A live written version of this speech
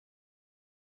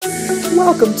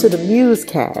Welcome to the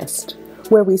MuseCast,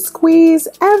 where we squeeze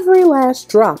every last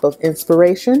drop of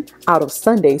inspiration out of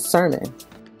Sunday's sermon.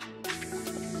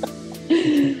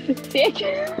 This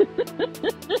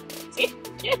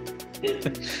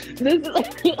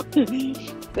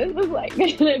is like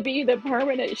gonna be the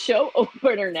permanent show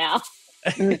opener now.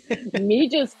 Me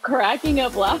just cracking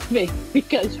up laughing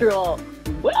because you're all,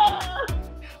 wah!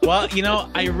 Well, you know,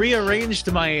 I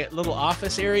rearranged my little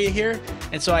office area here,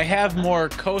 and so I have more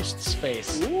coast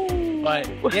space. Ooh. But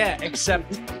yeah,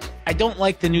 except I don't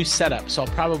like the new setup, so I'll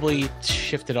probably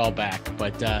shift it all back.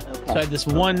 But okay. So I had this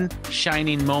one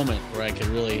shining moment where I could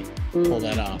really pull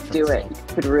that off. Do it.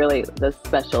 Could really the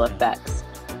special effects.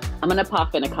 I'm gonna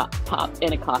pop in a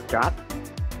cough drop.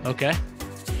 Okay.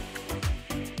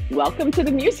 Welcome to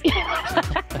the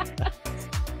MuseCast.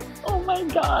 Oh my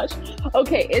gosh.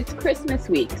 Okay, it's Christmas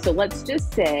week, so let's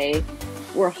just say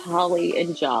we're holly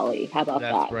and jolly. How about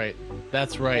that? That's right.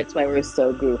 That's right. That's why we're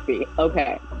so goofy.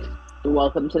 Okay.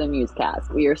 Welcome to the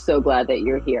MuseCast. We are so glad that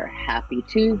you're here. Happy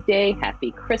Tuesday.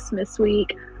 Happy Christmas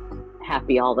week.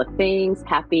 Happy all the things.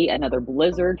 Happy another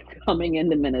blizzard coming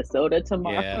into Minnesota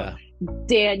tomorrow. Yeah.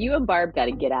 Dan, you and Barb got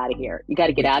to get out of here. You got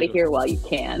to get out of here while you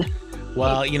can.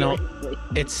 Well, you know,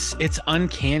 it's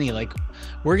uncanny. Like,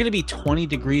 we're going to be 20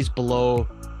 degrees below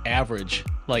average,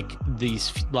 like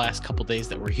these last couple days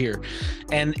that we're here.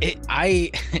 And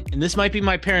and this might be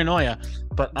my paranoia,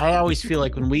 but I always feel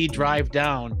like when we drive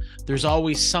down, there's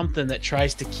always something that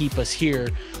tries to keep us here.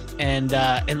 And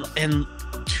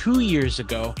 2 years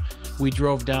ago, we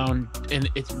drove down, and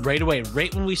it's right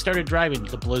when we started driving,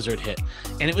 the blizzard hit.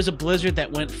 And it was a blizzard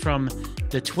that went from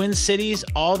the Twin Cities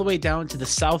all the way down to the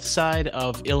south side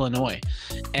of Illinois.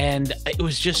 And it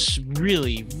was just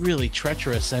really, really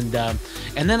treacherous. And then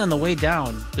on the way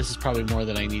down, this is probably more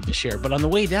than I need to share, but on the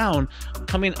way down,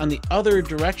 coming on the other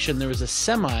direction, there was a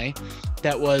semi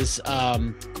that was,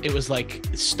 it was like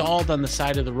stalled on the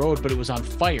side of the road, but it was on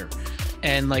fire.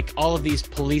 And like all of these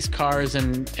police cars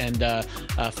and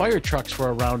fire trucks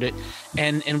were around it,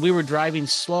 and we were driving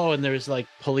slow, and there was like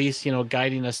police, you know,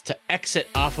 guiding us to exit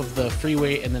off of the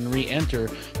freeway and then re-enter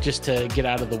just to get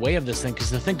out of the way of this thing,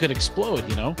 because the thing could explode,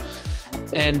 you know.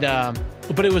 And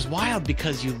but it was wild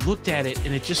because you looked at it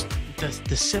and it just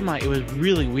the semi, it was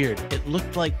really weird. It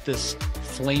looked like this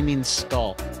flaming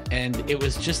skull, and it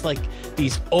was just like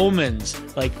these omens,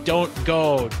 like don't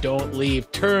go, don't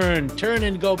leave, turn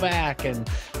and go back. And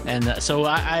so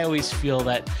I always feel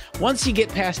that once you get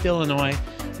past Illinois,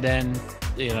 then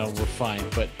you know we're fine.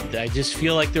 But I just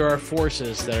feel like there are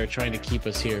forces that are trying to keep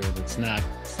us here, and it's not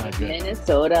good.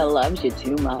 Minnesota loves you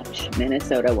too much.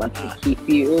 Minnesota wants to keep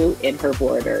you in her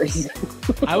borders.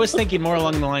 I was thinking more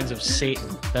along the lines of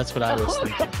Satan. That's what I was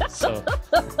thinking. So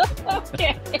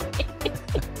okay.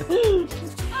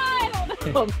 I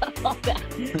don't know about all that.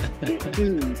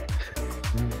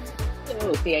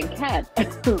 So, Dan Ken,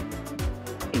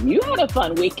 you had a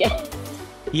fun weekend.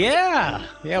 Yeah.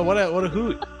 What a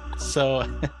hoot. So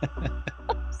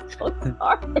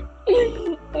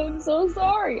I'm so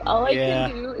sorry. All I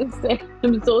can do is say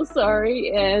I'm so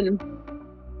sorry. And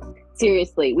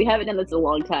seriously, we haven't done this in a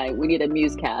long time. We need a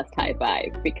MuseCast high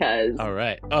five because. All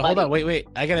right. Oh, hold on. Wait.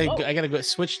 I gotta go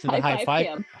switch to the high five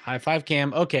cam. High five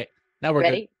cam. Okay, now we're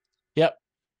ready. Good. Yep.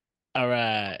 All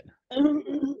right.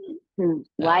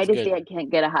 Why does Dan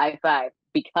can't get a high five?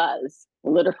 Because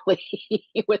literally,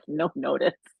 with no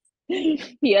notice,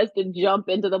 he has to jump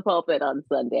into the pulpit on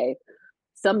Sunday.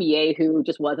 Some yahoo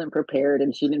just wasn't prepared,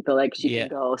 and she didn't feel like she could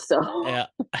go. So yeah.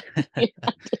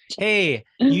 Hey,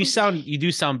 you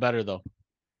do sound better though.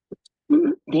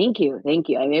 Thank you.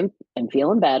 I'm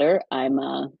feeling better.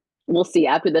 We'll see.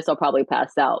 After this, I'll probably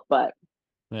pass out. But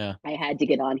yeah, I had to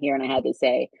get on here, and I had to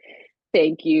say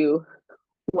thank you.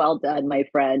 Well done, my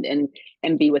friend,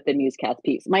 and be with the MuseCast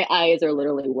peeps. My eyes are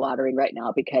literally watering right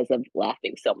now because of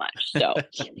laughing so much. So.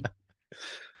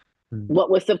 What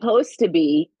was supposed to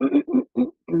be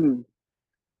what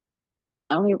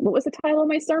was the title of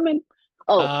my sermon?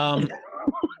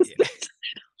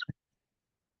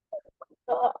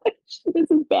 This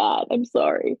is bad. I'm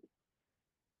sorry.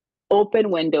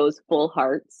 Open windows, full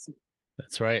hearts.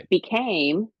 That's right.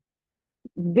 Became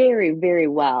very, very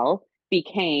well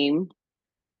became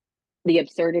the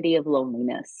absurdity of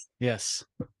loneliness. Yes.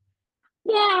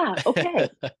 Yeah. Okay.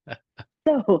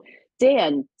 So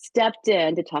Dan stepped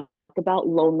in to talk about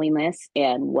loneliness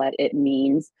and what it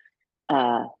means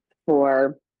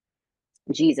for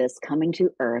Jesus coming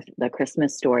to earth, the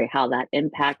Christmas story, how that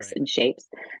impacts and shapes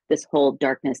this whole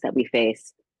darkness that we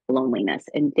face, loneliness.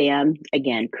 And Dan,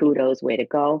 again, kudos, way to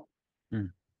go.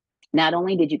 Not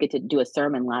only did you get to do a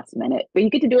sermon last minute, but you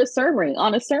get to do a sermon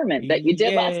on a sermon that you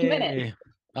did last minute.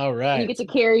 All And you get right.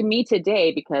 to carry me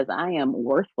today because I am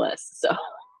worthless. So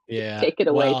Yeah. take it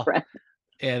away, Well, friend.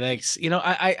 yeah, thanks.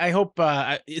 I hope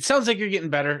it sounds like you're getting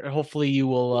better. Hopefully you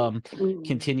will Mm.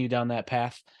 continue down that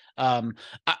path.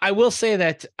 I will say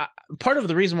that part of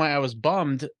the reason why I was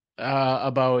bummed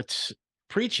about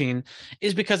preaching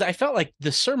is because I felt like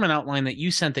the sermon outline that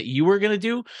you sent that you were going to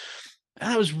do,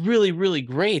 that was really, really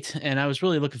great. And I was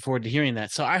really looking forward to hearing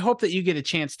that. So I hope that you get a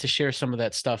chance to share some of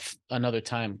that stuff another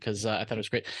time, because I thought it was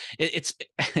great. It's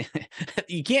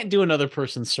you can't do another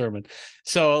person's sermon.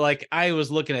 So like I was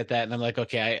looking at that and I'm like,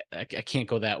 okay, I can't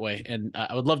go that way. And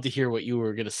I would love to hear what you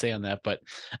were going to say on that. But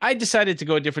I decided to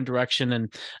go a different direction.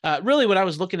 And really what I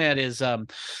was looking at is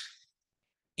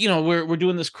we're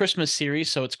doing this Christmas series,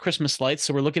 so it's Christmas lights.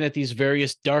 So we're looking at these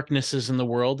various darknesses in the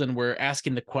world, and we're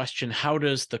asking the question: how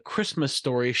does the Christmas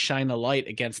story shine a light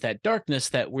against that darkness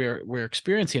that we're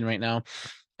experiencing right now?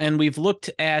 And we've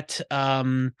looked at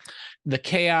the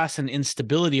chaos and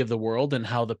instability of the world and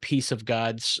how the peace of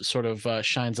God sort of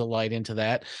shines a light into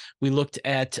that. We looked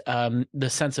at the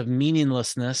sense of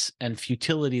meaninglessness and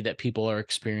futility that people are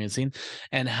experiencing,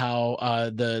 and how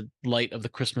the light of the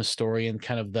Christmas story and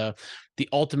kind of the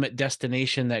ultimate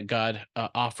destination that God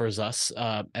offers us,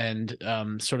 and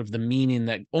sort of the meaning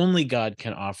that only God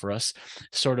can offer us,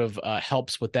 sort of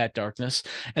helps with that darkness.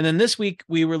 And then this week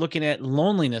we were looking at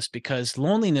loneliness, because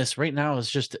loneliness right now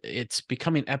is it's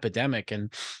becoming epidemic,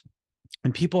 and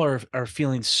people are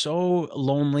feeling so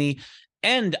lonely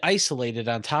and isolated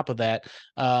on top of that.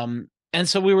 And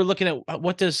so we were looking at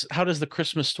how does the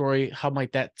Christmas story, how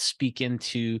might that speak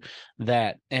into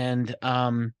that? And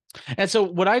so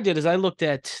what I did is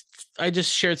I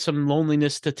just shared some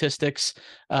loneliness statistics,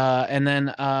 and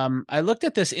then I looked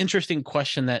at this interesting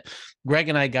question that Greg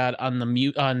and I got on the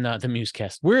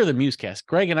MuseCast. We're the MuseCast.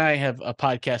 Greg and I have a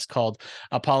podcast called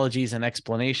Apologies and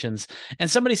Explanations, and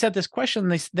somebody sent this question.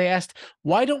 They asked,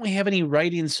 why don't we have any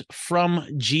writings from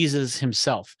Jesus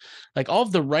himself? Like, all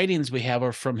of the writings we have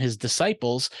are from his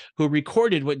disciples who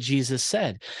recorded what Jesus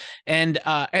said. And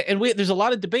there's a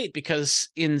lot of debate, because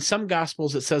in some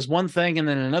gospels it says one thing, and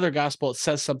then in another gospel it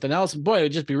says something else. And boy, it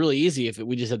would just be really easy if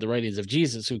we just had the writings of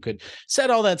Jesus who could set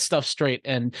all that stuff straight.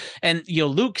 And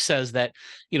Luke says that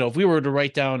if we were to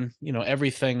write down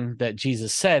everything that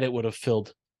Jesus said, it would have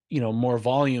filled more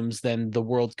volumes than the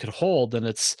world could hold. And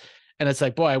it's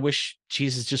like, boy, I wish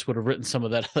Jesus just would have written some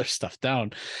of that other stuff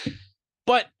down.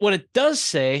 But what it does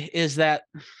say is that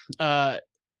at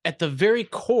the very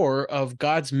core of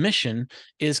God's mission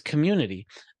is community.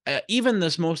 Even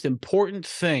this most important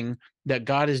thing that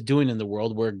God is doing in the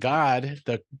world, where God,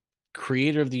 the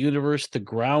creator of the universe, the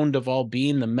ground of all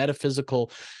being, the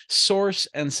metaphysical source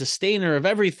and sustainer of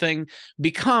everything,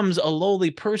 becomes a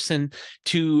lowly person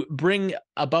to bring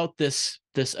about this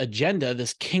agenda,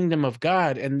 this kingdom of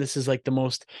God. And this is like the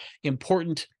most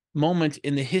important moment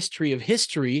in the history of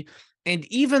history. And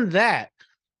even that,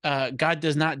 God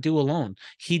does not do alone.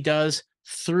 He does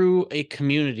through a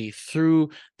community,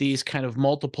 through these kind of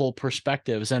multiple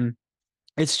perspectives. And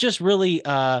it's just really,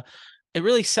 it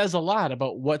really says a lot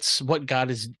about what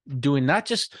God is doing, not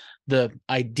just the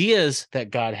ideas that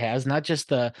God has, not just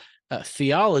the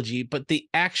theology, but the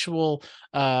actual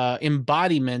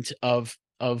embodiment of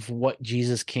what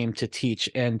Jesus came to teach.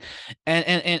 And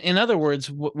in other words,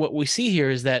 what we see here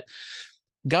is that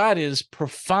God is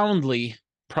profoundly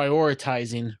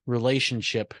prioritizing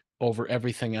relationship over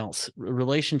everything else.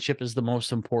 Relationship is the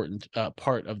most important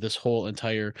part of this whole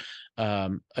entire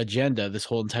agenda, this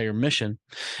whole entire mission.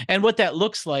 And what that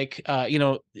looks like,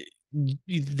 the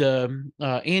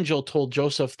angel told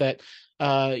Joseph that,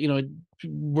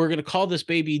 we're going to call this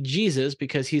baby Jesus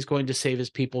because he's going to save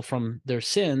his people from their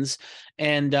sins,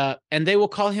 and they will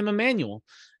call him Immanuel.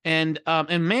 And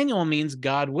Immanuel means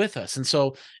God with us. And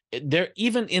so there,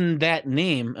 even in that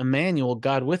name, Immanuel,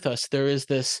 God with us, there is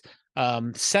this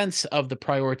sense of the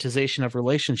prioritization of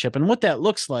relationship. And what that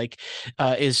looks like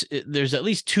is there's at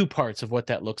least two parts of what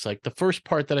that looks like. The first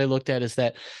part that I looked at is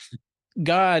that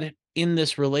God, in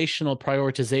this relational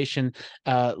prioritization,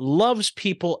 loves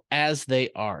people as they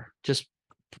are, just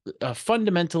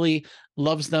fundamentally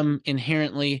loves them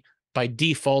inherently by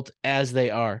default as they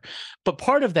are. But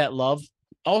part of that love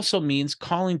also means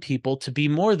calling people to be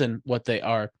more than what they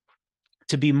are,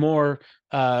 to be more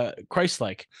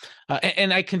Christ-like.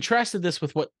 And I contrasted this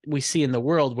with what we see in the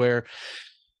world, where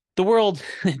the world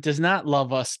does not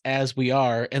love us as we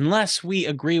are unless we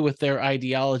agree with their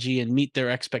ideology and meet their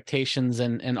expectations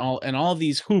and all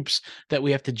these hoops that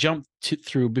we have to jump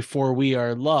through before we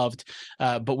are loved.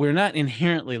 But we're not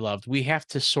inherently loved. We have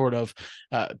to sort of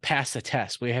pass the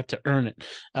test. We have to earn it.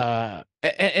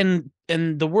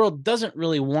 And the world doesn't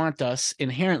really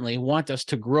inherently want us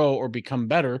to grow or become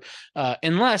better,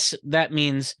 unless that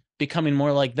means becoming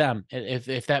more like them.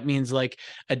 If that means like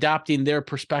adopting their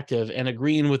perspective and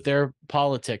agreeing with their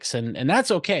politics, and that's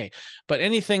okay. But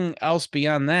anything else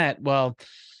beyond that, well,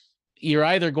 you're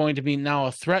either going to be now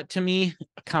a threat to me,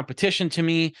 a competition to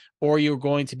me, or you're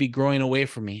going to be growing away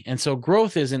from me. And so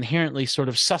growth is inherently sort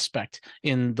of suspect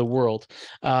in the world.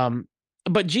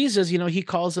 But Jesus, he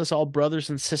calls us all brothers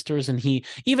and sisters, and he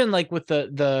even like with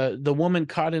the woman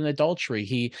caught in adultery,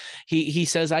 he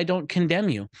says, I don't condemn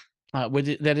you.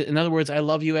 That in other words, I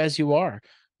love you as you are,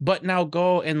 but now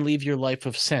go and leave your life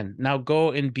of sin. Now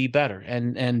go and be better.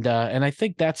 And I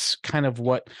think that's kind of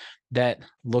what that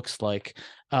looks like.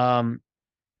 And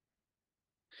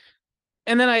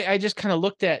then I just kind of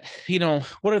looked at,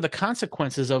 what are the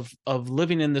consequences of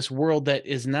living in this world that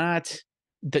is not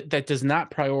that does not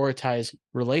prioritize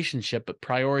relationship, but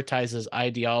prioritizes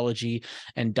ideology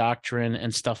and doctrine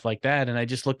and stuff like that. And I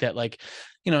just looked at like,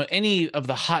 any of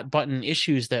the hot button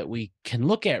issues that we can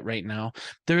look at right now.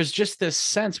 There's just this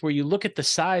sense where you look at the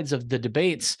sides of the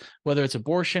debates, whether it's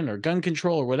abortion or gun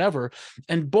control or whatever,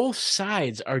 and both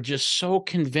sides are just so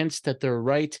convinced that they're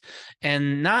right.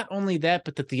 And not only that,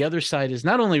 but that the other side is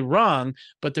not only wrong,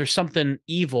 but there's something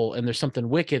evil and there's something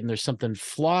wicked and there's something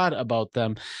flawed about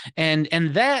them. And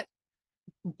that,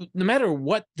 no matter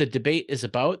what the debate is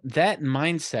about, that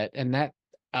mindset and that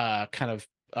kind of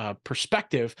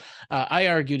perspective, I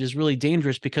argued, is really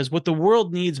dangerous, because what the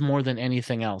world needs more than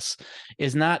anything else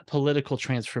is not political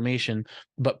transformation,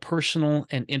 but personal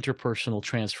and interpersonal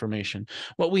transformation.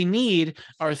 What we need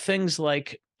are things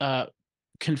like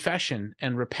confession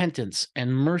and repentance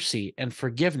and mercy and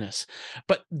forgiveness.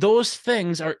 But those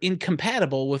things are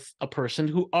incompatible with a person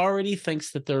who already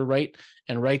thinks that they're right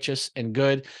and righteous and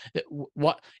good.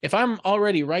 What if I'm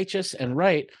already righteous and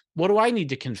right? What do I need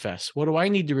to confess? What do I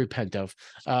need to repent of?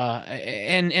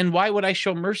 And why would I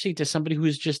show mercy to somebody who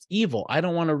is just evil? I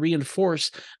don't want to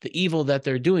reinforce the evil that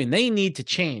they're doing. They need to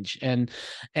change. And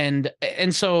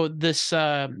so this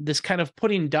kind of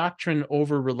putting doctrine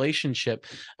over relationship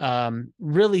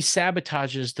really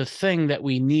sabotages the thing that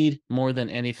we need more than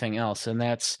anything else, and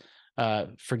that's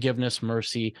forgiveness,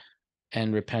 mercy,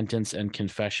 and repentance and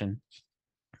confession.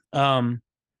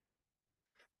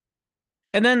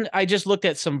 And then I just looked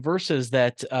at some verses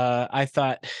that I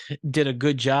thought did a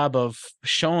good job of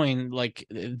showing, like,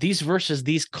 these verses,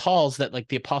 these calls that like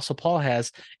the Apostle Paul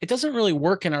has, it doesn't really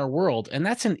work in our world. And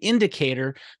that's an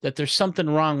indicator that there's something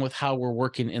wrong with how we're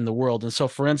working in the world. And so,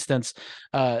 for instance,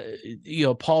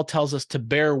 Paul tells us to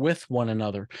bear with one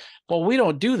another. Well, we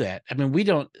don't do that. I mean,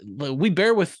 we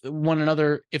bear with one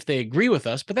another if they agree with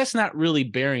us, but that's not really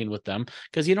bearing with them,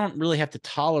 because you don't really have to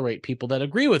tolerate people that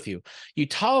agree with you. You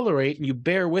tolerate and you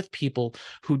bear with people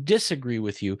who disagree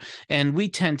with you. And we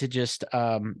tend to just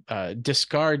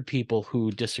discard people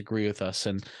who disagree with us.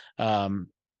 And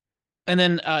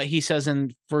then he says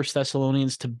in 1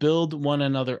 Thessalonians to build one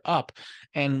another up.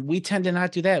 And we tend to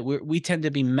not do that. We tend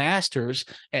to be masters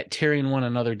at tearing one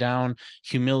another down,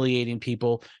 humiliating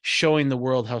people, showing the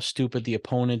world how stupid the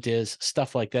opponent is,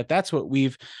 stuff like that. That's what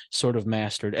we've sort of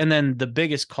mastered. And then the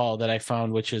biggest call that I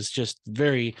found, which is just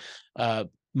very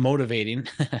motivating,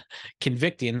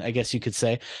 convicting, I guess you could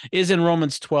say, is in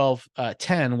Romans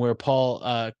 12:10, where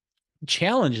Paul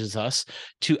challenges us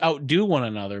to outdo one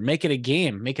another, make it a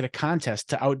game, make it a contest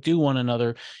to outdo one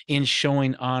another in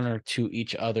showing honor to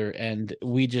each other. And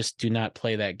we just do not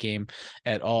play that game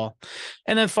at all.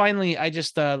 And then finally, I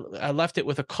just I left it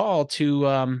with a call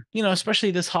to,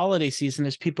 especially this holiday season,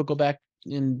 as people go back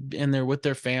and they're with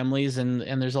their families, and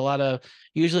there's a lot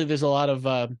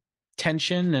of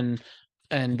tension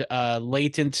and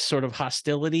latent sort of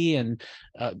hostility and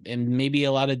maybe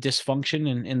a lot of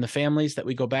dysfunction in the families that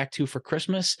we go back to for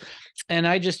Christmas. And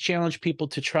I just challenge people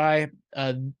to try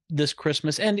this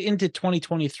Christmas and into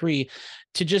 2023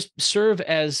 to just serve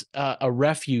as a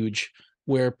refuge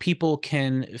where people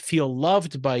can feel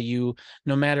loved by you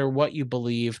no matter what you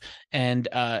believe, and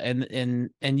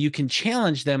you can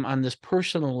challenge them on this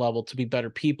personal level to be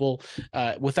better people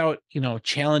without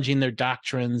challenging their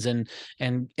doctrines and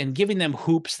giving them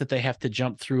hoops that they have to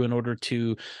jump through in order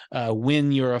to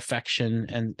win your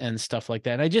affection and stuff like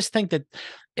that. I just think that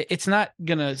it's not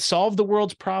going to solve the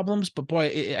world's problems, but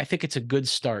boy, I think it's a good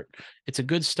start. It's a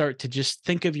good start to just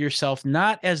think of yourself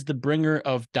not as the bringer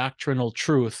of doctrinal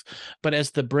truth, but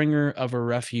as the bringer of a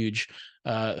refuge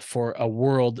for a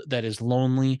world that is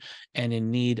lonely and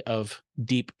in need of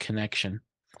deep connection.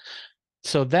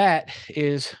 So that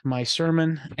is my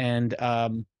sermon. And I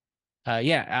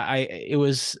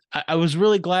was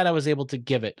really glad I was able to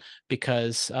give it,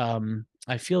 because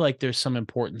I feel like there's some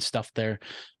important stuff there.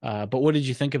 But what did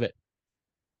you think of it?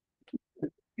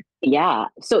 Yeah.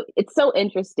 So it's so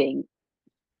interesting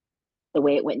the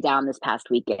way it went down this past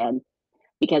weekend,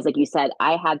 because like you said,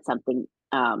 I had something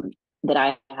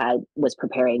that was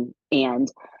preparing,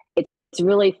 and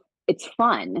it's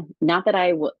fun. Not that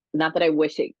I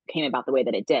wish it came about the way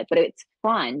that it did, but it's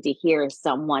fun to hear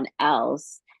someone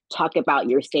else talk about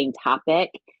your same topic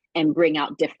and bring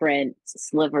out different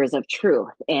slivers of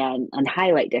truth and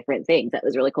highlight different things. That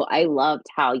was really cool. I loved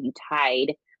how you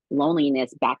tied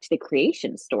loneliness back to the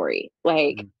creation story.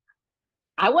 Like,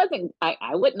 I wouldn't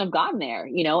have gone there,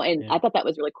 and yeah. I thought that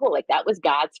was really cool. Like, that was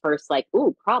God's first, like,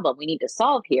 ooh, problem we need to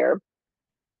solve here.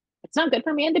 It's not good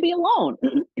for man to be alone.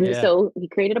 Yeah. So he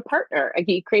created a partner.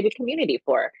 He created community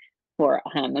for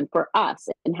him and for us,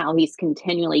 and how he's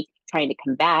continually trying to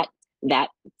combat that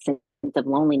sense of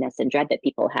loneliness and dread that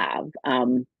people have.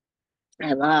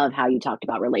 I love how you talked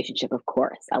about relationship, of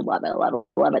course. I love it.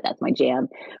 Love it. That's my jam.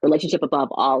 Relationship above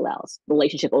all else.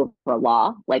 Relationship over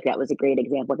law. Like, that was a great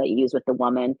example that you used with the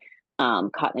woman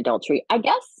caught in adultery. I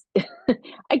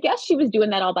guess she was doing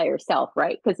that all by herself,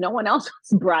 right? Because no one else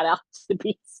was brought out to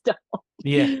be stoned.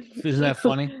 Yeah. Isn't that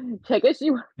funny? I guess she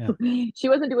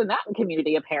wasn't doing that in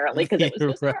community, apparently, because it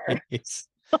was just her.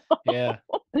 Yeah.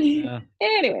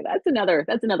 Anyway, that's another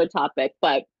topic.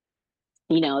 But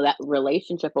that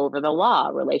relationship over the law,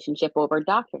 relationship over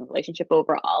doctrine, relationship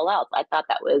over all else. I thought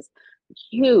that was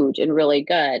huge and really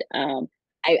good.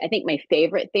 I think my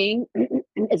favorite thing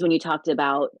is when you talked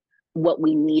about what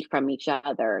we need from each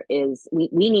other is we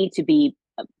need to be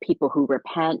people who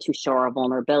repent, who show our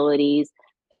vulnerabilities,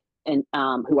 and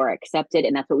who are accepted.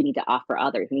 And that's what we need to offer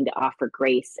others. We need to offer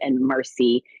grace and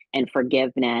mercy and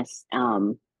forgiveness,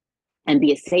 and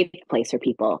be a safe place for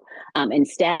people.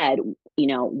 Instead,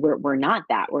 we're not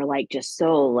that. We're like just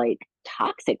so like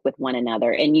toxic with one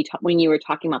another. And when you were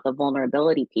talking about the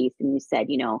vulnerability piece, and you said,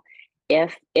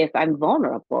 if I'm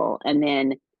vulnerable and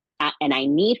then and I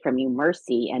need from you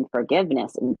mercy and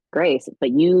forgiveness and grace,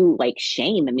 but you like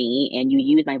shame me and you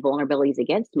use my vulnerabilities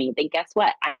against me, then guess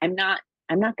what? I'm not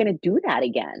going to do that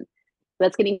again.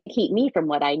 That's going to keep me from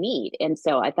what I need. And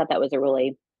so I thought that was a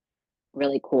really,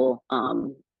 really cool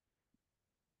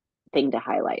thing to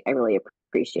highlight. I really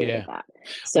appreciated that.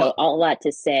 So all that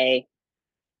to say,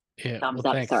 thumbs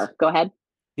up, thanks. Sir. Go ahead.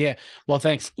 Yeah. Well,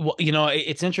 thanks. Well,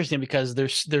 it's interesting because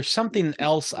there's something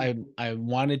else I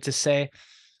wanted to say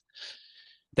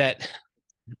that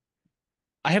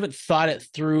I haven't thought it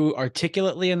through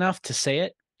articulately enough to say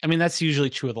it. I mean, that's usually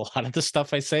true with a lot of the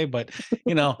stuff I say, but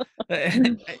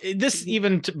this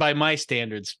even by my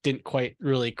standards didn't quite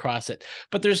really cross it.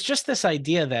 But there's just this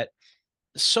idea that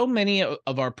so many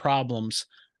of our problems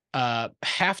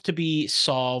have to be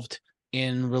solved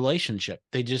in relationship.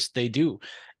 They do.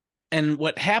 And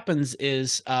what happens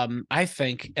is, I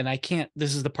think, and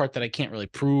this is the part that I can't really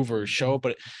prove or show,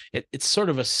 but it's sort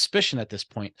of a suspicion at this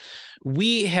point.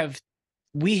 We have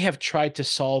tried to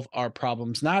solve our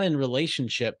problems, not in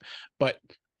relationship, but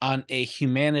on a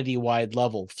humanity-wide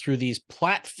level through these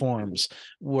platforms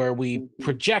where we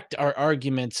project our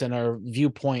arguments and our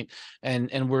viewpoint,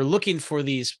 and we're looking for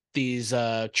these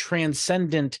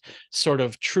transcendent sort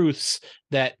of truths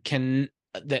that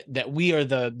we are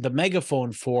the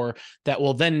megaphone for, that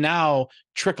will then now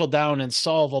trickle down and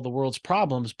solve all the world's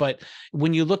problems. But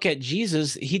when you look at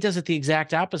Jesus, he does it the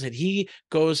exact opposite. He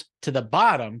goes to the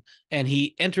bottom and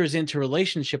he enters into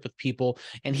relationship with people,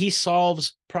 and he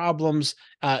solves problems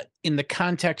in the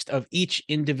context of each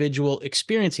individual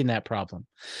experiencing that problem.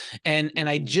 And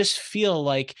I just feel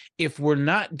like if we're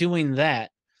not doing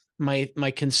that,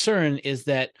 my concern is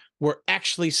that we're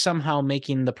actually somehow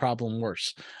making the problem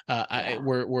worse.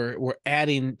 We're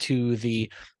adding to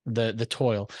the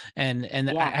toil, and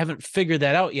I haven't figured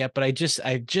that out yet. But I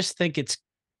just think it's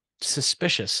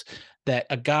suspicious that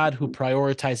a God who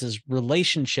prioritizes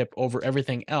relationship over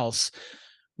everything else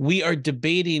we are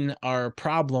debating our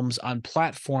problems on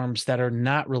platforms that are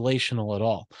not relational at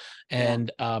all.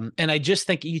 And I just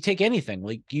think you take anything,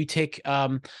 like you take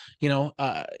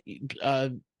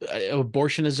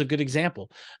abortion is a good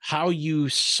example. How you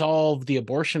solve the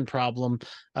abortion problem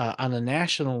on a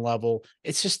national level,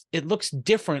 it looks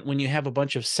different when you have a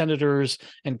bunch of senators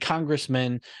and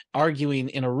congressmen arguing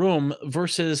in a room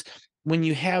versus when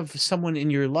you have someone in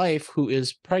your life who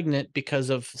is pregnant because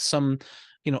of some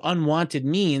unwanted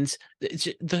means.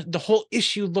 The whole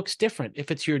issue looks different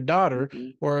if it's your daughter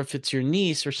or if it's your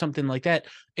niece or something like that.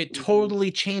 It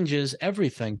totally changes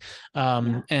everything.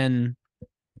 And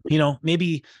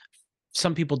maybe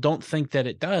some people don't think that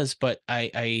it does, but I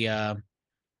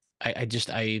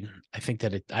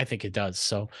think it does.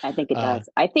 So I think it does.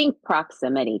 I think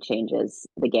proximity changes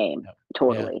the game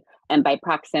totally. And by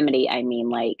proximity, I mean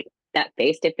like that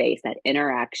face-to-face, that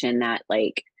interaction, that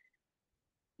like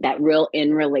that real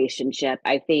in relationship.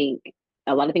 I think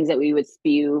a lot of things that we would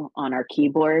spew on our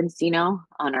keyboards, on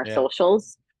our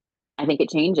socials, I think it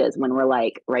changes when we're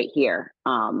like right here.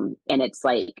 And it's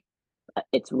like,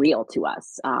 it's real to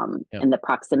us. And the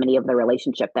proximity of the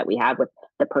relationship that we have with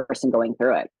the person going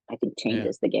through it, I think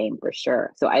changes the game for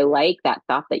sure. So I like that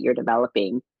thought that you're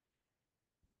developing.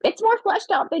 It's more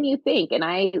fleshed out than you think. And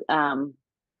I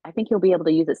think you'll be able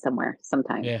to use it somewhere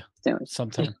sometime soon.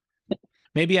 Sometime.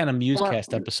 Maybe on a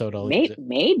MuseCast episode, I'll use it.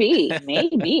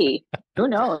 Maybe. Who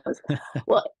knows?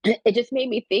 Well, it just made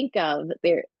me think of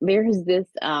there's this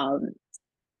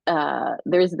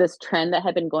trend that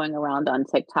had been going around on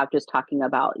TikTok, just talking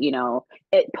about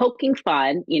poking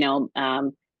fun,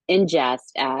 in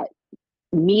jest at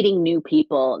meeting new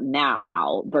people now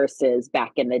versus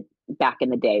back in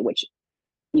the day, which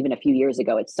even a few years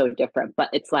ago, it's so different. But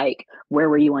it's like, where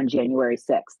were you on January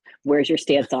 6th? Where's your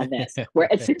stance on this? Where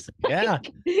it's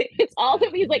it's all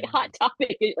of these like hot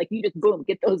topics. Like you just boom,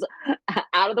 get those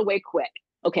out of the way quick.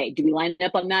 Okay, do we line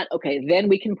up on that? Okay, then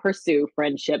we can pursue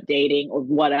friendship, dating, or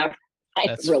whatever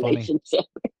type of relationship.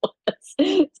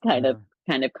 It's kind of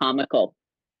comical.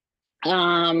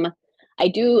 I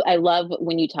love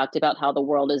when you talked about how the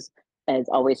world is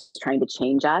always trying to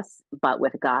change us, but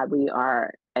with God we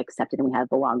are accepted and we have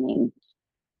belonging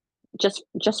just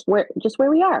where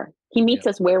we are. He meets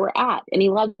us where we're at, and he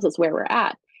loves us where we're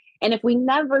at. And if we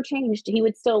never changed, he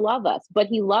would still love us, but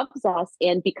he loves us,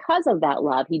 and because of that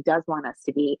love, he does want us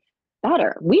to be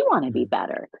better. We want to be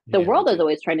better. The world is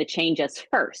always trying to change us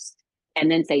first and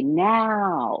then say,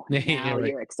 now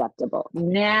you're acceptable,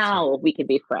 now we can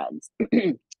be friends.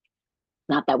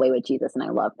 Not that way with Jesus, and I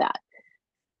love that.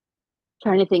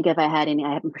 Trying to think if I had any.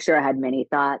 I'm sure I had many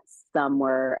thoughts. Some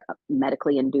were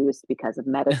medically induced because of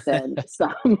medicine.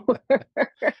 Some were.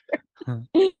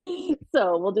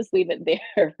 So we'll just leave it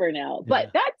there for now.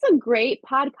 But that's a great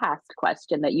podcast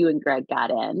question that you and Greg got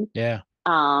in. Yeah.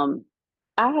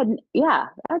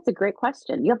 That's a great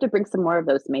question. You have to bring some more of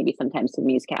those maybe sometimes to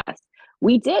MuseCast.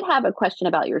 We did have a question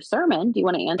about your sermon. Do you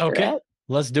want to answer it? Okay,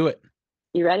 let's do it.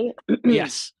 You ready?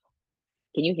 Yes.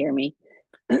 Can you hear me?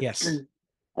 Yes.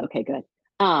 Okay, good.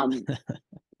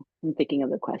 I'm thinking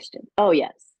of the question. Oh,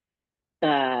 yes.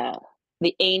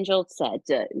 The angel said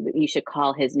you should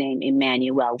call his name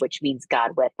Immanuel, which means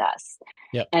God with us.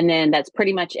 Yep. And then that's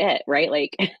pretty much it, right?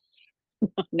 Like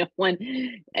no one,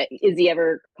 is he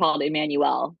ever called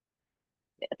Immanuel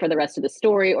for the rest of the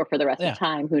story or for the rest of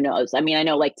time? Who knows? I mean, I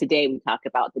know like today we talk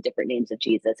about the different names of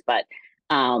Jesus, but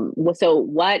so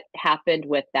what happened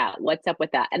with that? What's up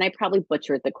with that? And I probably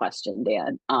butchered the question,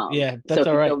 Dan. That's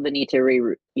all right. Feel the need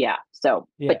to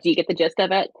but do you get the gist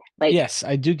of it? Like, yes,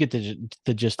 I do get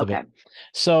the gist of it.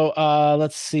 So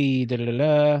let's see.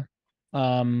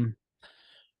 All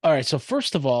right. So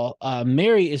first of all,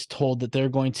 Mary is told that they're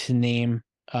going to name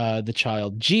the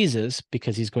child Jesus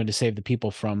because he's going to save the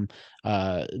people from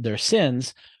their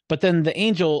sins. But then the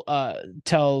angel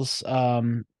tells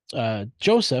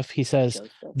Joseph, he says,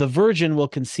 the virgin will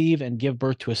conceive and give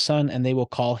birth to a son, and they will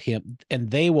call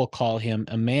him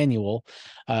Immanuel,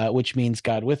 which means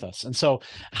God with us. And so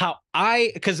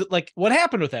because like what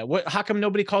happened with that? How come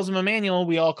nobody calls him Immanuel?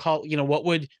 We all call, what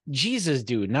would Jesus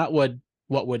do? Not what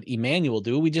would Emmanuel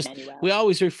do? We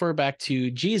always refer back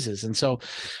to Jesus. And so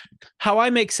how I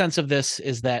make sense of this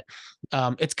is that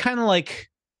it's kind of like,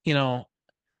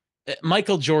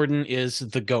 Michael Jordan is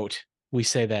the GOAT. We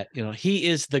say that, he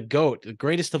is the GOAT, the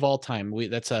greatest of all time.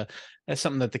 That's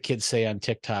something that the kids say on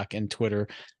TikTok and Twitter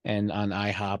and on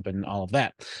IHOP and all of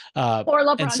that. Or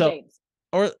LeBron James.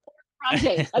 Or LeBron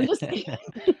James. I'm just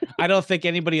I don't think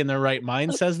anybody in their right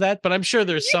mind says that, but I'm sure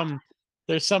there's some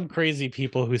crazy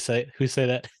people who say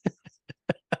that.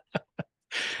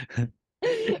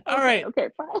 All right. Okay,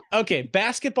 fine. Okay,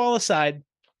 basketball aside,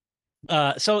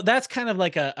 So that's kind of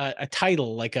like a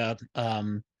title, like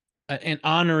an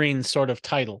honoring sort of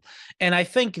title, and I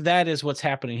think that is what's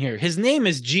happening here. His name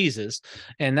is Jesus,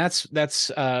 and that's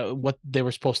what they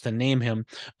were supposed to name him,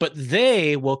 but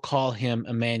they will call him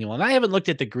Immanuel. And I haven't looked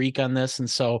at the Greek on this, and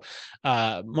so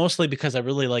mostly because I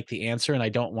really like the answer and I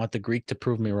don't want the Greek to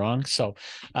prove me wrong. So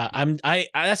I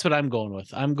that's what I'm going with.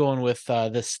 I'm going with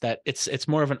this, that it's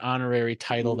more of an honorary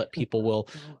title that people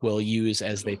will use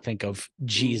as they think of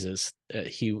Jesus.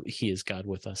 He is God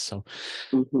with us. So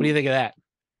what do you think of that?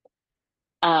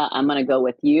 I'm going to go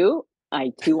with you.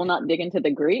 I too will not dig into the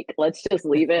Greek. Let's just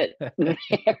leave it there.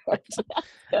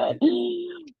 Good.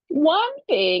 One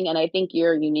thing, and I think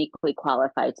you're uniquely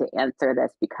qualified to answer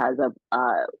this because of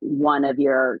one of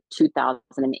your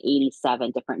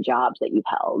 2,087 different jobs that you've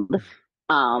held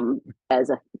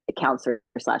as a counselor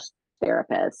slash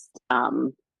therapist.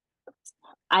 I'm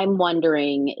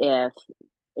wondering if,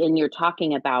 in your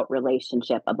talking about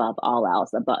relationship above all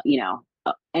else, above,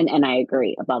 and I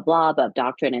agree, above law, above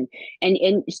doctrine,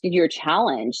 and your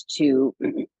challenge to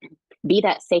be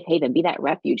that safe haven, be that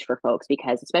refuge for folks,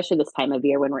 because especially this time of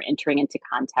year when we're entering into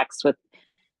context with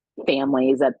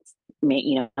families that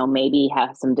maybe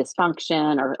have some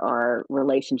dysfunction or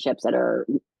relationships that are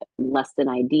less than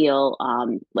ideal,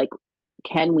 like,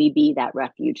 can we be that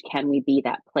refuge? Can we be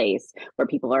that place where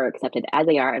people are accepted as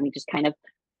they are, and we just kind of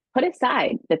put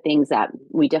aside the things that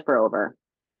we differ over?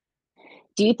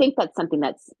 Do you think that's something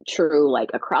that's true, like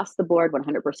across the board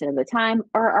 100% of the time?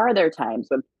 Or are there times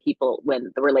when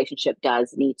the relationship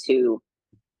does need to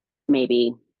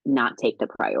maybe not take the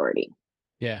priority?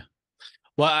 Yeah.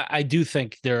 Well, I do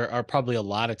think there are probably a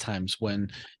lot of times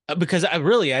when, because I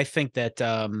think that,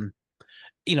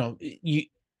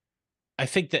 I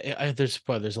think that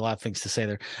there's a lot of things to say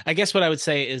there. I guess what I would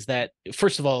say is that,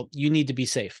 first of all, you need to be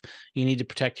safe. You need to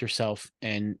protect yourself.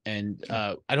 And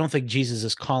I don't think Jesus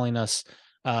is calling us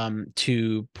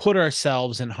to put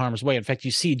ourselves in harm's way. In fact, you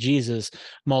see Jesus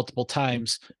multiple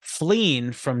times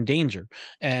fleeing from danger,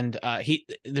 and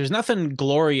there's nothing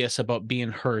glorious about being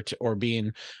hurt or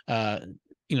being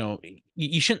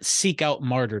you shouldn't seek out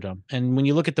martyrdom. And when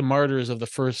you look at the martyrs of the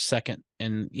first, second,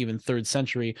 and even third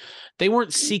century, they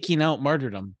weren't seeking out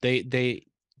martyrdom. They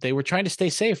were trying to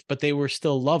stay safe, but they were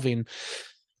still loving.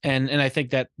 And I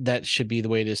think that should be the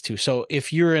way it is too. So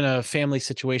if you're in a family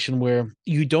situation where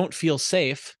you don't feel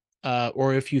safe,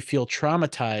 or if you feel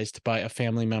traumatized by a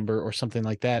family member or something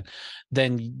like that,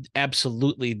 then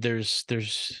absolutely there's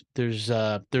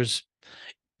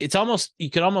it's almost,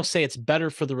 you could almost say it's better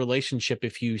for the relationship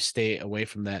if you stay away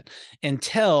from that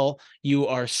until you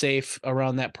are safe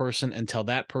around that person, until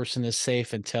that person is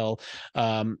safe, until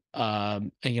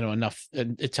enough,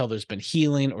 until there's been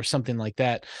healing or something like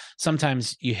that.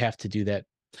 Sometimes you have to do that.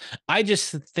 I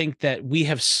just think that we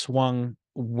have swung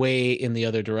way in the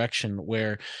other direction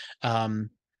where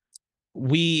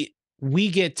we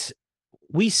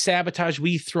sabotage,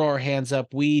 we throw our hands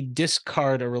up, we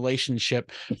discard a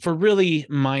relationship for really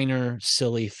minor,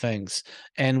 silly things.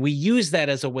 And we use that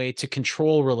as a way to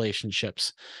control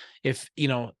relationships. If,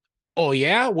 oh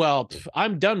yeah, well,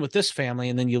 I'm done with this family,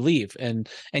 and then you leave, and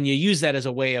you use that as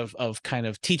a way of kind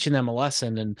of teaching them a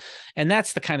lesson, and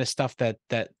that's the kind of stuff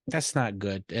that's not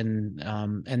good, and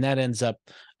that ends up,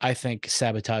 I think,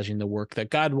 sabotaging the work that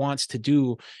God wants to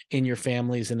do in your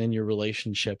families and in your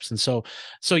relationships. And so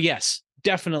yes,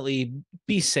 definitely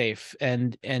be safe,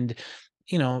 and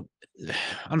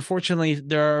unfortunately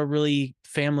there are really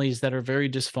families that are very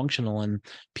dysfunctional, and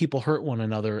people hurt one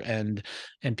another, and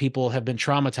people have been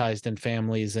traumatized in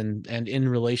families and in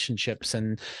relationships,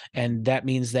 and that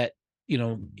means that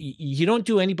you don't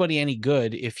do anybody any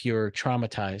good if you're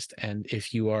traumatized and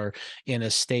if you are in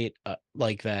a state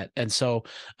like that. And so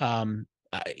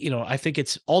I think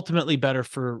it's ultimately better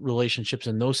for relationships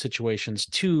in those situations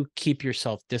to keep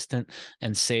yourself distant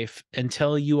and safe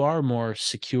until you are more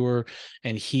secure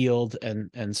and healed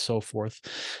and so forth.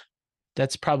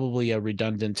 That's probably a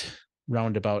redundant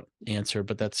roundabout answer,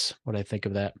 but that's what I think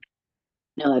of that.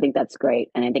 No, I think that's great.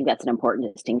 And I think that's an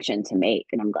important distinction to make.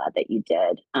 And I'm glad that you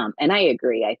did. And I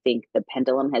agree. I think the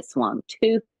pendulum has swung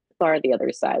too far the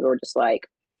other side. We're just like,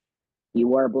 you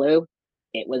wore blue.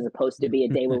 It was supposed to be a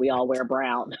day where we all wear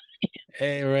brown.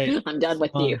 Hey, right. I'm done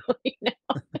with you.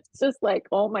 It's just like,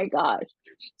 oh my gosh.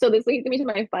 So this leads me to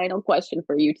my final question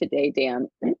for you today, Dan.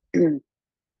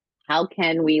 How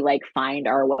can we find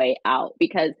our way out?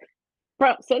 Because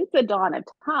since the dawn of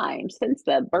time, since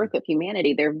the birth of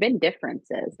humanity, there have been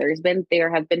differences. There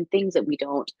have been things that we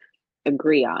don't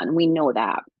agree on. We know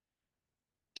that.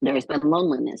 There's been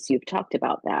loneliness. You've talked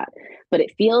about that. But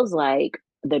it feels like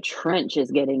the trench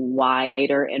is getting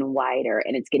wider and wider,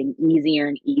 and it's getting easier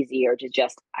and easier to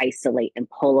just isolate and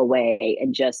pull away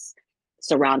and just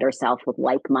surround ourselves with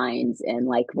like minds and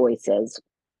like voices.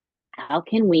 How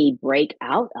can we break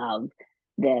out of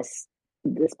this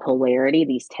polarity,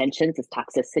 these tensions, this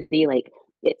toxicity? Like,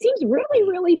 it seems really,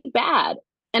 really bad.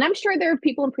 And I'm sure there are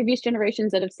people in previous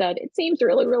generations that have said it seems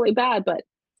really, really bad, but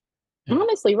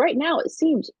honestly, right now it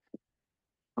seems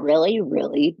really,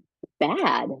 really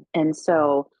bad. And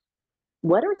so,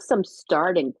 what are some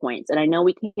starting points? And I know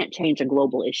we can't change a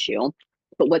global issue,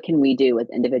 but what can we do as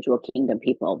individual kingdom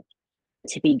people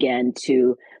to begin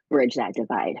to bridge that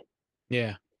divide?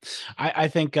 Yeah. I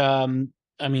think I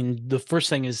mean, the first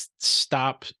thing is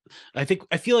stop. I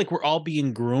feel like we're all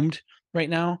being groomed right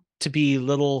now to be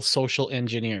little social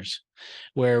engineers,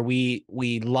 where we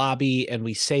lobby and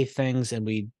we say things and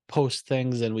we post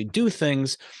things and we do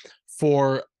things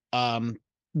for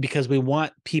because we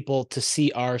want people to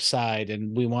see our side,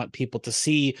 and we want people to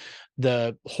see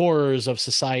the horrors of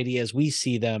society as we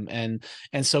see them, and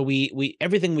so we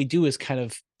everything we do is kind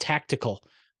of tactical.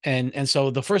 And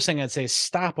so the first thing I'd say is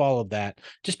stop all of that.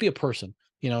 Just be a person,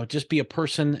 just be a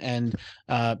person, and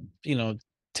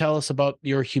tell us about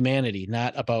your humanity,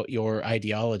 not about your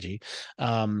ideology.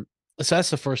 So that's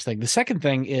the first thing. The second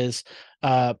thing is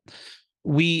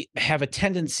we have a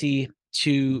tendency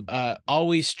to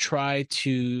always try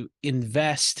to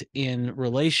invest in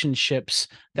relationships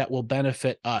that will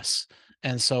benefit us.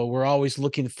 And so we're always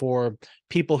looking for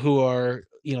people who are,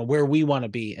 where we want to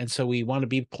be. And so we want to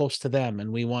be close to them,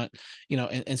 and we want,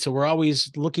 and so we're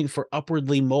always looking for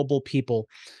upwardly mobile people.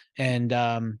 And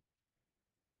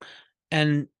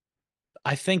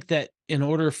I think that in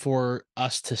order for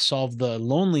us to solve the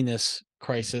loneliness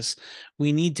crisis,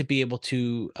 we need to be able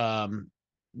to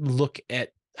look at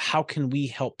how can we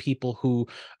help people who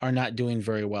are not doing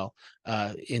very well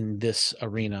in this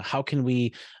arena? How can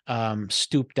we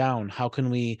stoop down? How can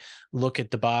we look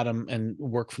at the bottom and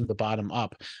work from the bottom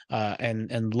up,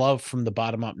 and love from the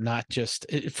bottom up, not just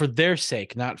for their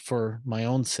sake, not for my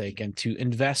own sake, and to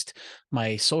invest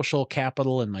my social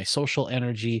capital and my social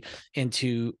energy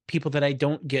into people that I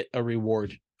don't get a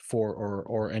reward for,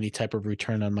 or any type of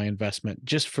return on my investment,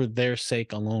 just for their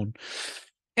sake alone.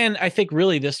 And I think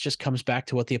really this just comes back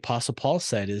to what the Apostle Paul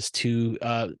said, is to,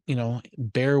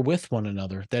 bear with one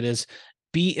another. That is,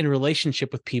 be in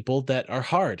relationship with people that are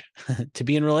hard to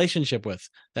be in relationship with.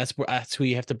 That's who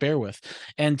you have to bear with,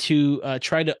 and to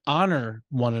try to honor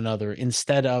one another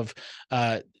instead of,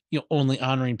 only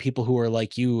honoring people who are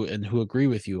like you and who agree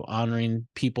with you, honoring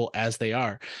people as they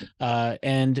are,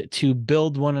 and to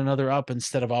build one another up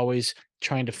instead of always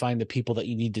trying to find the people that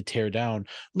you need to tear down.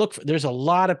 Look, there's a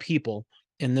lot of people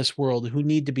in this world who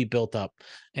need to be built up,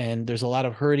 and there's a lot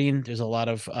of hurting, there's a lot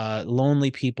of lonely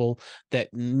people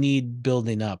that need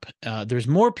building up. There's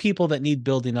more people that need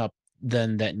building up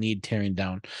than that need tearing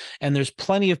down, and there's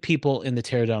plenty of people in the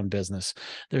tear down business.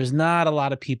 There's not a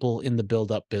lot of people in the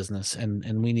build up business,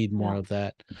 and we need more of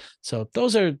that. So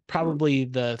those are probably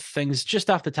the things just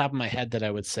off the top of my head that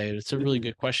I would say. It's a really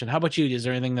good question. How about you? Is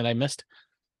there anything that I missed?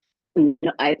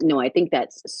 No, I think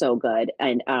that's so good.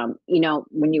 And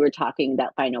when you were talking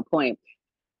that final point,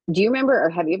 do you remember, or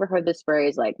have you ever heard this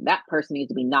phrase, like, that person needs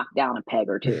to be knocked down a peg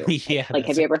or two? Yeah. Like,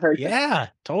 have you ever heard that? Yeah,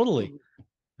 totally.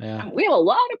 Yeah. We have a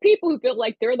lot of people who feel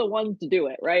like they're the ones to do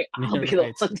it, right? I'll be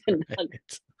the ones to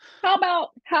How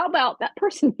about that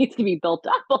person needs to be built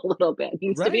up a little bit,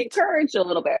 needs to be encouraged a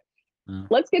little bit.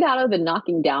 Let's get out of the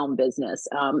knocking down business.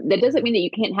 That doesn't mean that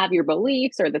you can't have your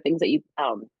beliefs or the things that you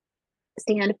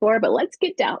stand for, but let's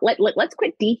get down. Let's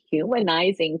quit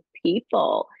dehumanizing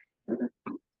people,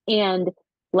 and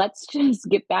let's just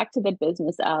get back to the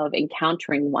business of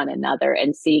encountering one another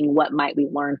and seeing what might we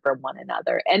learn from one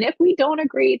another. And if we don't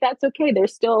agree, that's okay.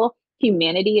 There's still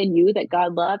humanity in you that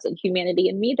God loves, and humanity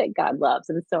in me that God loves,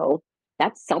 and so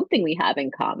that's something we have in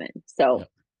common. So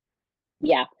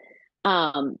yeah,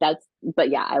 I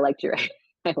liked your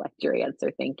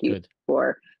answer. Thank you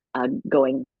for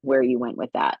going where you went with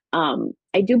that.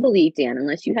 I do believe, Dan,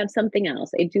 unless you have something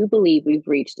else, I do believe we've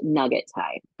reached nugget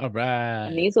time. All right.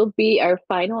 And these will be our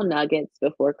final nuggets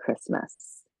before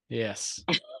Christmas. Yes.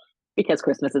 Because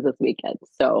Christmas is this weekend.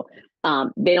 So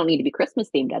they don't need to be Christmas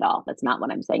themed at all. That's not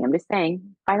what I'm saying. I'm just saying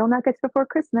final nuggets before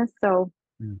Christmas. So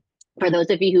for those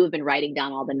of you who have been writing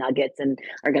down all the nuggets and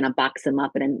are going to box them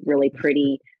up in a really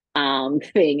pretty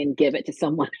thing and give it to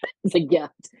someone as a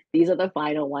gift, these are the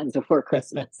final ones before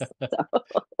Christmas. So.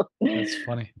 That's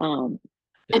funny. Am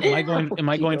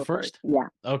I going first? Yeah.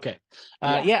 Okay.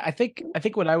 I think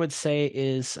what I would say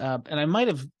is, and I might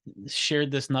have shared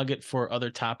this nugget for other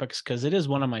topics because it is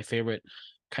one of my favorite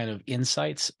kind of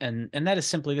insights, and that is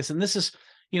simply this. And this is,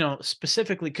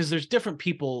 specifically because there's different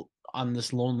people on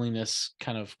this loneliness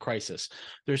kind of crisis.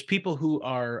 There's people who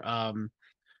are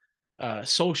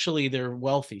socially, they're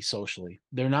wealthy socially,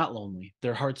 they're not lonely,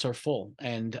 their hearts are full,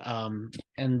 and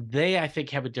they, I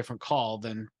think, have a different call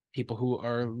than people who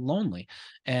are lonely.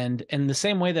 And in the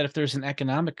same way that if there's an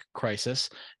economic crisis,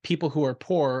 people who are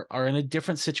poor are in a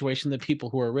different situation than people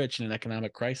who are rich in an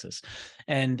economic crisis.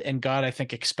 And God, I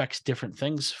think, expects different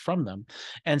things from them.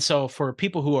 And so for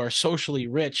people who are socially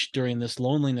rich during this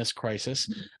loneliness crisis,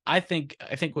 I think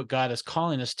what God is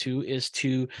calling us to is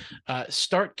to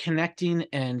start connecting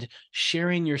and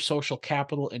sharing your social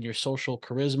capital and your social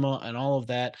charisma and all of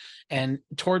that, and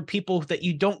toward people that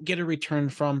you don't get a return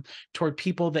from, toward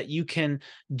people that you can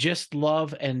just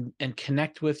love and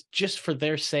connect with just for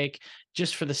their sake,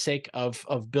 just for the sake of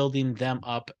building them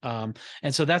up. And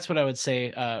so that's what I would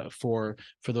say for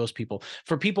those people.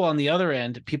 For people on the other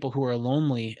end, people who are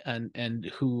lonely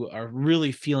and who are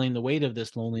really feeling the weight of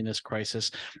this loneliness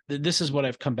crisis, this is what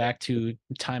I've come back to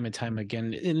time and time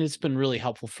again, and it's been really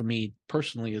helpful for me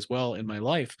personally as well in my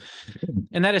life.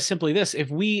 And that is simply this: if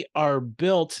we are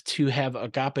built to have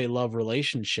agape love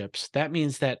relationships, that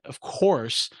means that, of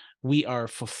course, we are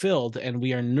fulfilled and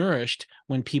we are nourished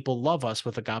when people love us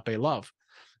with agape love.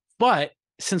 But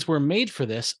since we're made for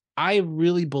this, I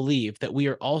really believe that we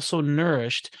are also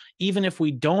nourished, even if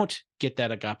we don't get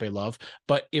that agape love,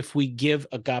 but if we give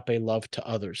agape love to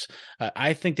others.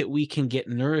 I think that we can get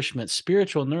nourishment,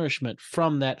 spiritual nourishment,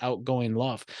 from that outgoing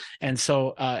love. And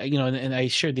so, and I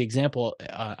shared the example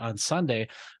on Sunday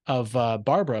of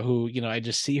Barbara, who, I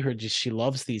just see her, she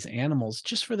loves these animals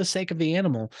just for the sake of the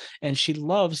animal, and she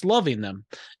loves loving them,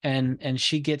 and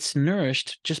she gets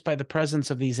nourished just by the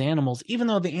presence of these animals, even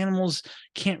though the animals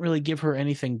can't really give her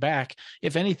anything back.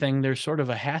 If anything, they're sort of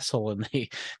a hassle, and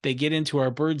they get into our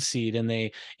bird seed, and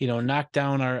they knock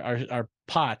down our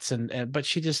pots, but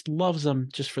she just loves them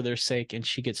just for their sake, and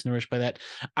she gets nourished by that.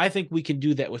 I think we can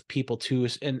do that with people too,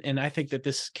 and I think that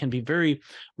this can be very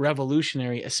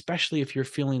revolutionary, especially if you're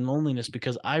feeling loneliness,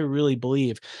 because I really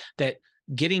believe that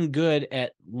getting good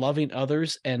at loving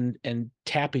others and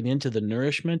tapping into the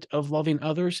nourishment of loving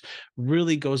others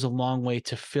really goes a long way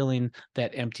to filling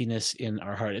that emptiness in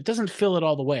our heart. It doesn't fill it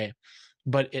all the way,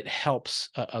 but it helps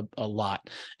a lot.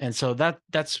 And so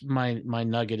that's my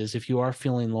nugget is, if you are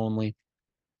feeling lonely,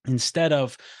 instead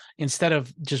of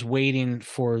just waiting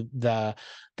for that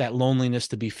loneliness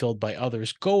to be filled by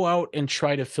others, go out and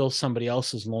try to fill somebody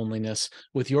else's loneliness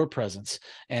with your presence.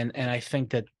 And I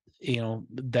think that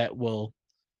that will,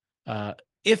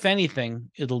 if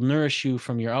anything, it'll nourish you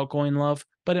from your outgoing love,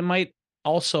 but it might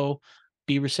also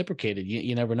be reciprocated.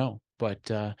 You never know.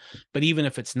 But even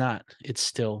if it's not, it's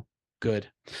still good.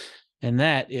 And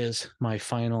that is my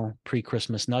final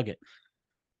pre-Christmas nugget.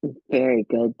 Very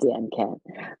good, Dan Ken.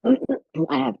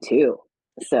 I have two.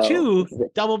 So two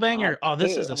double banger. Oh,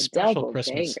 this is a special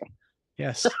Christmas. Banger.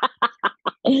 Yes.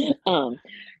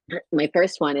 My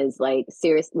first one is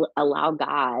seriously, allow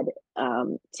God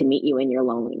to meet you in your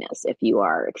loneliness. If you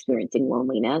are experiencing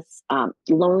loneliness,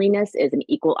 loneliness is an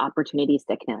equal opportunity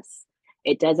sickness.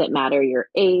 It doesn't matter your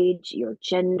age, your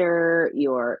gender,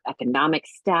 your economic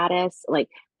status.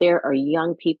 There are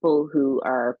young people who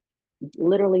are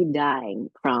literally dying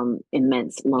from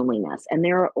immense loneliness. And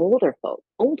there are old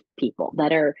people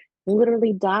that are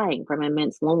literally dying from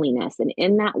immense loneliness. And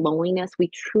in that loneliness, we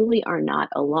truly are not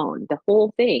alone. The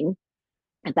whole thing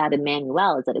about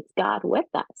Immanuel is that it's God with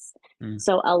us.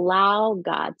 So allow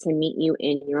God to meet you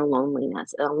in your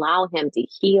loneliness, and allow him to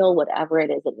heal whatever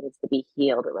it is that needs to be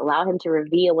healed, or allow him to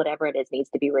reveal whatever it is needs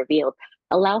to be revealed.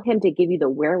 Allow him to give you the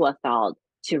wherewithal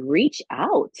to reach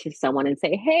out to someone and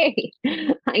say, hey,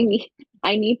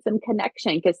 I need some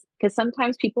connection, because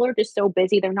sometimes people are just so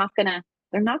busy, they're not gonna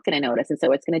notice. And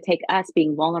so it's going to take us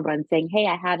being vulnerable and saying, hey,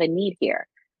 I have a need here.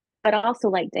 But also,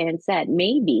 like Dan said,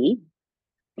 maybe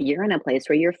you're in a place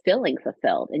where you're feeling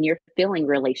fulfilled and you're feeling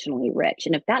relationally rich.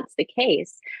 And if that's the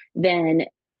case, then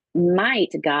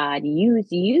might God use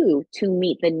you to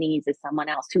meet the needs of someone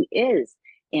else who is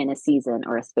in a season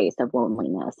or a space of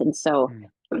loneliness. And so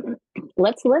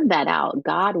let's live that out.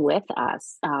 God with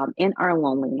us in our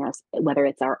loneliness, whether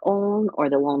it's our own or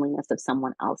the loneliness of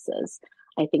someone else's.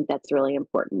 I think that's really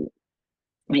important.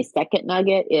 My second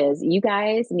nugget is you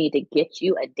guys need to get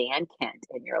you a Dan Kent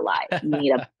in your life. You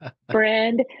need a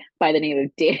friend by the name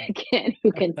of Dan Kent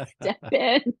who can step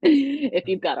in if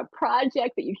you've got a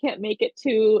project that you can't make it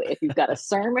to, if you've got a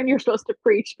sermon you're supposed to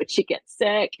preach but you get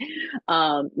sick,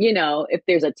 if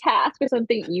there's a task or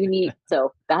something you need.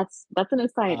 So that's an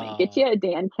assignment. Get you a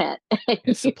Dan Kent.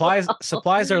 Yeah,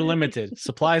 supplies are limited.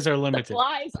 Supplies are limited.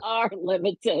 Supplies are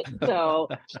limited. So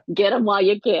get them while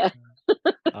you can.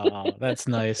 Oh, that's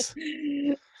nice.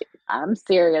 I'm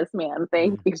serious, man.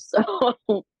 Thank you so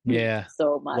much.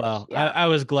 Well, yeah. I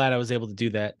was glad I was able to do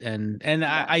that, and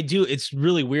Yeah. I do. It's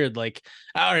really weird. Like,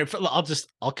 all right,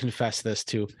 I'll confess this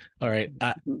too. All right,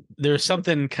 there's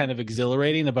something kind of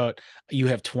exhilarating about you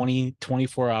have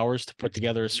 24 hours to put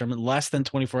together a sermon, less than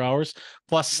 24 hours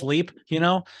plus sleep,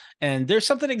 and there's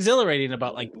something exhilarating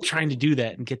about like trying to do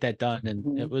that and get that done,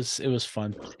 and it was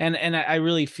fun, and I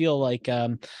really feel like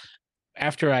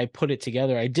after I put it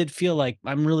together, I did feel like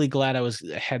I'm really glad I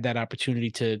had that opportunity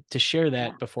to share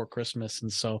that before Christmas.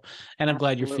 And I'm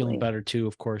glad you're feeling better too,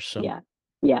 of course. So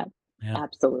yeah,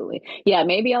 absolutely. Yeah.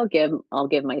 Maybe I'll give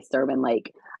my sermon,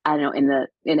 like, I don't know,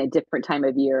 in a different time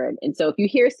of year. And so if you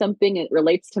hear something that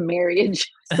relates to marriage,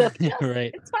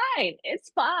 right. It's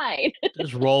fine.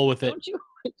 Just roll with it.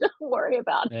 Don't worry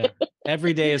about it.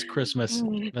 Every day is Christmas.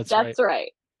 That's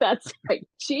right. That's right.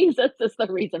 Jesus is the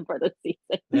reason for the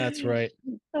season. That's right.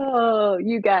 Oh,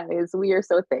 you guys, we are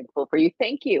so thankful for you.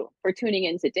 Thank you for tuning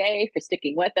in today, for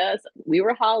sticking with us. We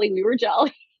were holly, we were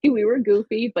jolly, we were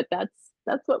goofy, but that's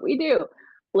what we do.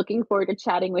 Looking forward to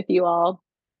chatting with you all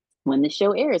when the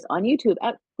show airs on YouTube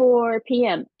at 4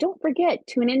 p.m. Don't forget,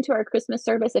 tune into our Christmas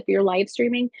service if you're live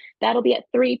streaming. That'll be at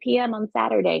 3 p.m. on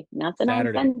Saturday. Nothing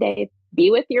on Sunday. Be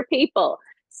with your people.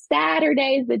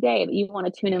 Saturday is the day that you want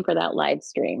to tune in for that live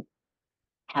stream.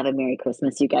 Have a Merry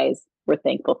Christmas, you guys. We're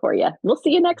thankful for you. We'll see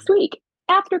you next week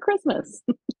after Christmas.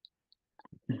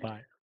 Bye.